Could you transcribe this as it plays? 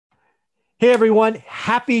Hey everyone,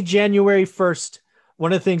 happy January 1st.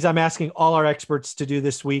 One of the things I'm asking all our experts to do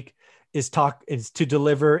this week is to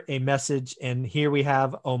deliver a message. And here we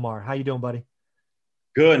have Omar. How you doing, buddy?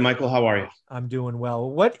 Good, Michael. How are you? I'm doing well.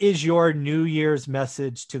 What is your New Year's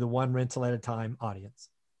message to the One Rental at a Time audience?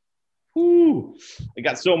 Whew, I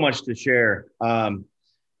got so much to share.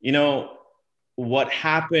 You know, what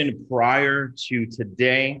happened prior to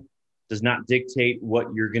today does not dictate what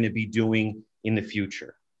you're going to be doing in the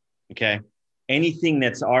future. Okay. Anything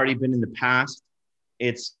that's already been in the past,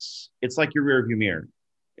 it's like your rearview mirror.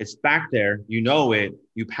 It's back there. You know it.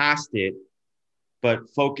 You passed it, but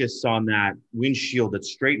focus on that windshield that's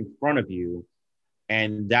straight in front of you,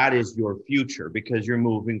 and that is your future because you're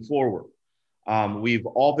moving forward. We've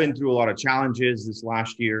all been through a lot of challenges this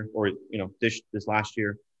last year, or this last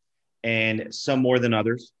year, and some more than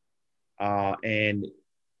others. And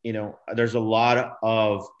there's a lot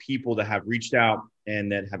of people that have reached out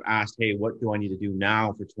and that have asked, "Hey, what do I need to do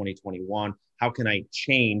now for 2021? How can I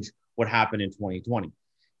change what happened in 2020?"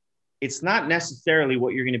 It's not necessarily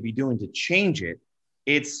what you're going to be doing to change it.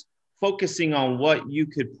 It's focusing on what you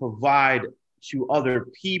could provide to other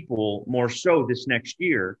people more so this next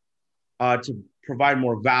year, to provide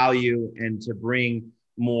more value and to bring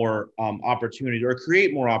more opportunity or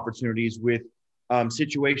create more opportunities with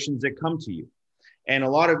situations that come to you. And a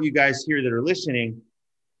lot of you guys here that are listening,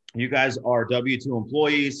 you guys are W-2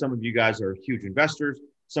 employees. Some of you guys are huge investors.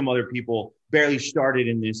 Some other people barely started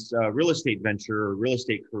in this real estate venture or real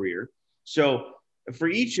estate career. So for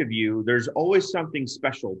each of you, there's always something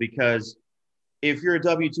special because if you're a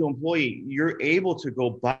W-2 employee, you're able to go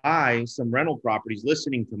buy some rental properties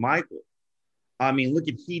listening to Michael. I mean, look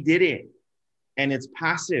at, he did it, and it's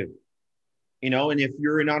passive, and if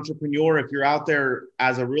you're an entrepreneur, if you're out there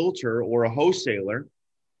as a realtor or a wholesaler,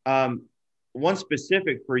 one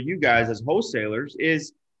specific for you guys as wholesalers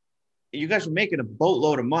is you guys are making a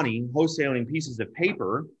boatload of money wholesaling pieces of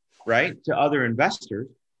paper, right, to other investors.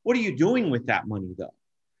 What are you doing with that money though?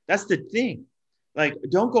 That's the thing. Like,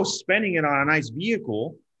 don't go spending it on a nice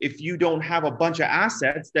vehicle if you don't have a bunch of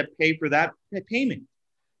assets that pay for that payment.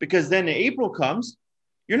 Because then April comes,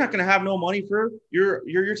 you're not going to have no money for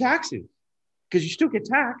your taxes because you still get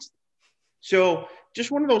taxed. So just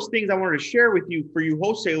one of those things I wanted to share with you for you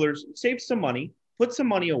wholesalers: save some money, put some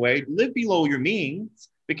money away, live below your means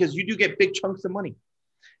because you do get big chunks of money.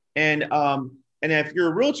 And if you're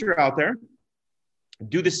a realtor out there,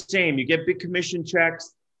 do the same. You get big commission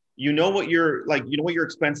checks. You know what your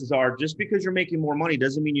expenses are. Just because you're making more money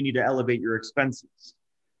doesn't mean you need to elevate your expenses.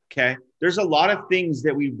 Okay. There's a lot of things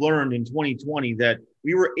that we've learned in 2020 that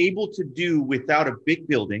we were able to do without a big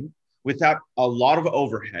building, without a lot of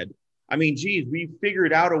overhead. I mean, geez, we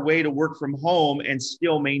figured out a way to work from home and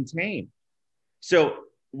still maintain. So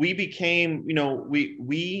we became,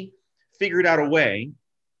 we figured out a way.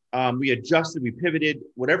 We adjusted, we pivoted,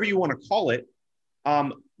 whatever you want to call it,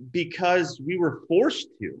 because we were forced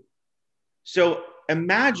to. So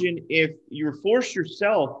imagine if you forced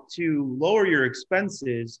yourself to lower your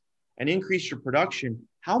expenses and increase your production,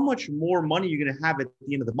 how much more money you're going to have at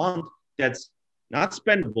the end of the month that's not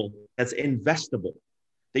spendable, that's investable,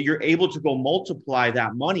 that you're able to go multiply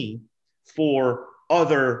that money for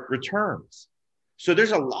other returns. So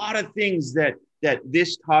there's a lot of things that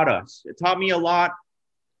this taught us. It taught me a lot,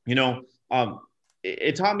 you know,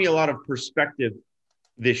 it taught me a lot of perspective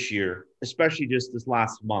this year, especially just this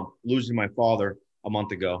last month, losing my father a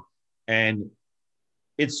month ago. And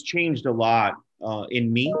it's changed a lot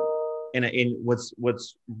in me. And in what's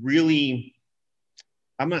really,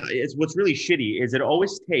 it's what's really shitty is it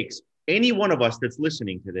always takes any one of us that's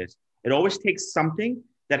listening to this, it always takes something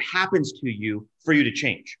that happens to you for you to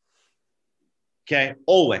change. Okay.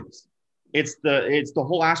 Always. It's the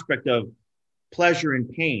whole aspect of pleasure and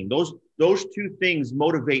pain. Those two things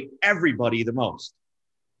motivate everybody the most.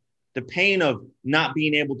 The pain of not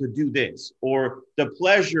being able to do this, or the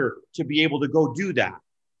pleasure to be able to go do that.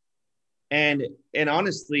 And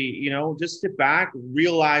honestly, just sit back,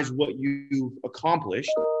 realize what you've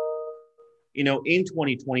accomplished, in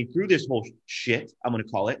 2020 through this whole shit, I'm going to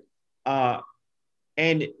call it,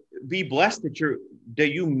 and be blessed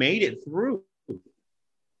that you made it through.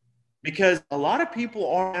 Because a lot of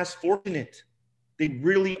people aren't as fortunate. They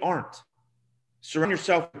really aren't. Surround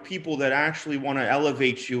yourself with people that actually want to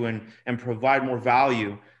elevate you and provide more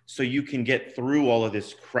value so you can get through all of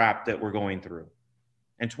this crap that we're going through.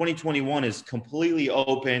 And 2021 is completely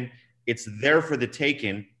open. It's there for the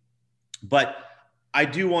taking. But I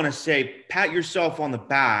do want to say, pat yourself on the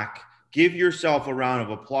back, give yourself a round of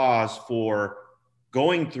applause for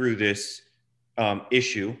going through this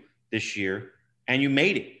issue this year, and you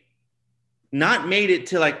made it. not made it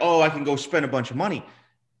to like, oh, I can go spend a bunch of money.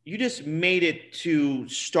 You just made it to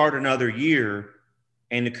start another year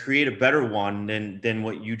and to create a better one than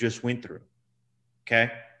what you just went through.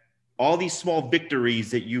 Okay. All these small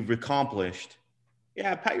victories that you've accomplished.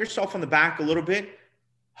 Yeah. Pat yourself on the back a little bit.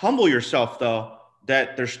 Humble yourself though,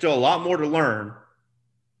 that there's still a lot more to learn,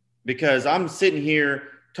 because I'm sitting here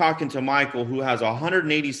talking to Michael, who has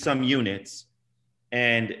 180 some units,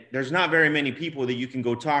 and there's not very many people that you can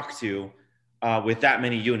go talk to with that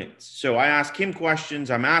many units. So I ask him questions.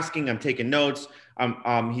 I'm taking notes.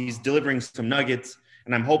 He's delivering some nuggets,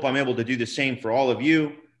 and I hope I'm able to do the same for all of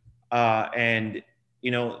you. And,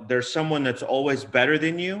 there's someone that's always better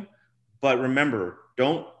than you, but remember,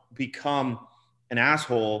 don't become an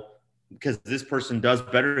asshole because this person does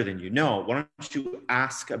better than you. No, why don't you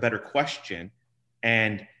ask a better question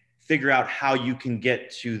and figure out how you can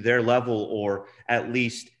get to their level, or at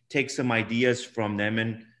least take some ideas from them,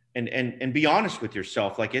 and be honest with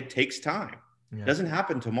yourself. Like, it takes time. Yeah. It doesn't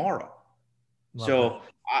happen tomorrow. So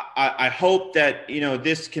I hope that,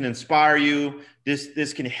 this can inspire you.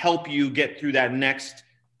 This can help you get through that next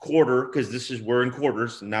quarter, because we're in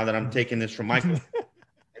quarters. Now that I'm taking this from Michael,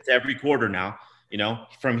 it's every quarter now,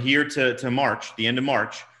 from here to March, the end of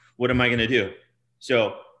March. What am I going to do?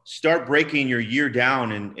 So start breaking your year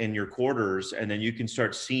down in your quarters, and then you can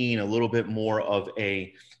start seeing a little bit more of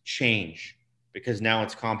a change, because now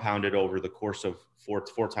it's compounded over the course of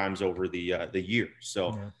four times over the year.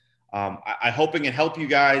 So I hope it can help you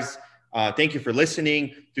guys. Thank you for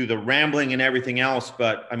listening through the rambling and everything else.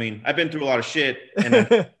 But I mean, I've been through a lot of shit,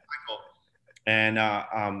 and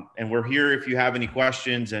we're here if you have any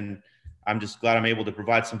questions, and I'm just glad I'm able to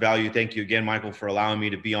provide some value. Thank you again, Michael, for allowing me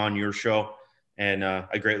to be on your show. And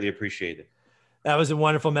I greatly appreciate it. That was a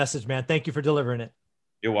wonderful message, man. Thank you for delivering it.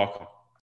 You're welcome.